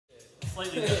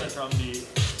slightly different drum beat.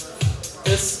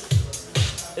 This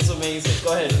is amazing.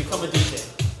 Go ahead, become a DJ.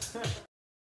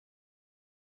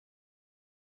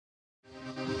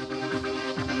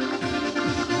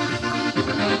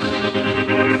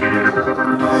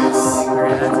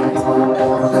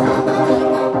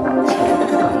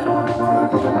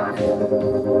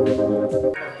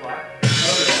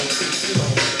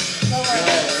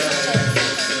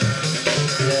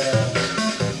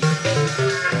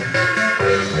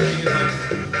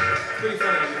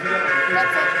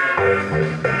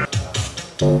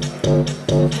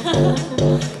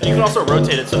 And you can also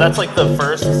rotate it, so that's like the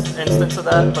first instance of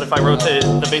that, but if I rotate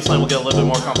it, the bass line will get a little bit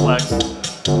more complex.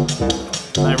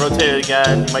 And I rotate it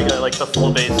again, you might get like the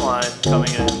full bass line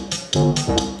coming in.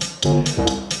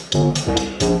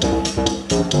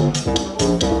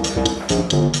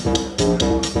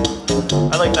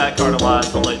 I like that card a lot,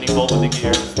 the lightning bolt with the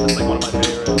gears. That's like one of my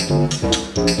favorites.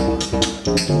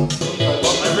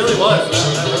 I really was,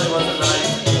 and then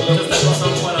just at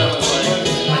some point I was like,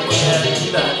 I can't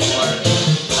do that anymore.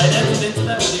 I entered into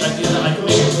that with the idea that I could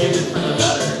make it change it for the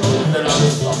better. And then I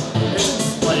was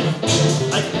like,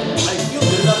 I feel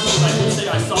good about it because I can say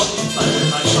I saw the inside of it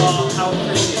and I saw how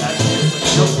crazy it actually is. Like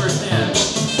I know firsthand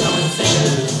how insane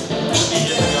it is to be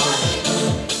in the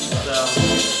government.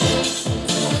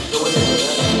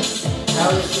 How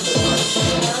is it?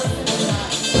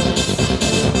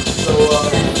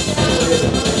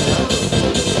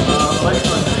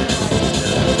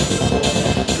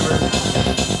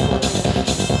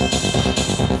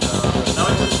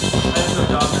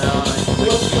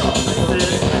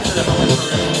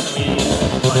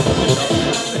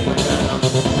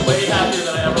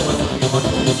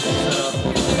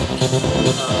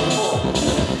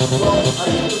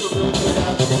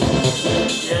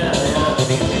 Yeah.